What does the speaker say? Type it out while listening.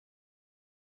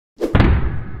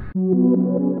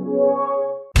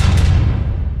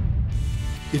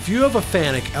If you have a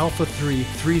Fanuc Alpha3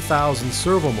 3000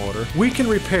 servo motor, we can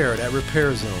repair it at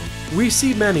Repair Zone. We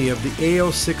see many of the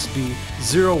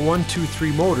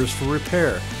A06B-0123 motors for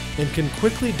repair and can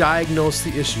quickly diagnose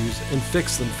the issues and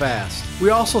fix them fast. We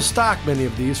also stock many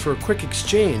of these for a quick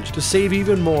exchange to save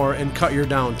even more and cut your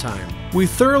downtime. We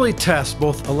thoroughly test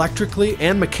both electrically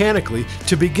and mechanically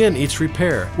to begin each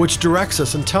repair, which directs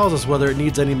us and tells us whether it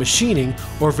needs any machining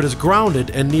or if it is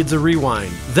grounded and needs a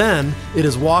rewind. Then it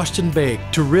is washed and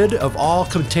baked to rid of all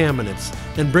contaminants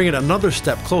and bring it another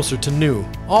step closer to new.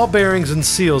 All bearings and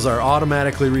seals are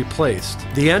automatically replaced.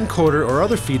 The encoder or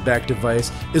other feedback device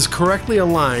is correctly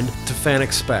aligned to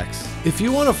Fanuc specs. If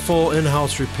you want a full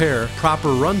in-house repair, proper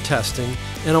run testing,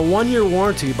 and a 1-year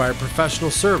warranty by a professional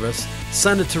service,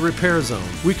 send it to Repair Zone.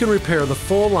 We can repair the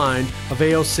full line of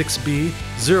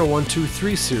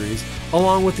A06B-0123 series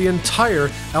along with the entire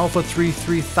Alpha3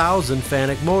 3000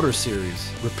 Fanuc motor series.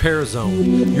 Repair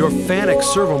Zone, your Fanuc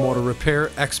servo motor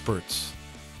repair experts.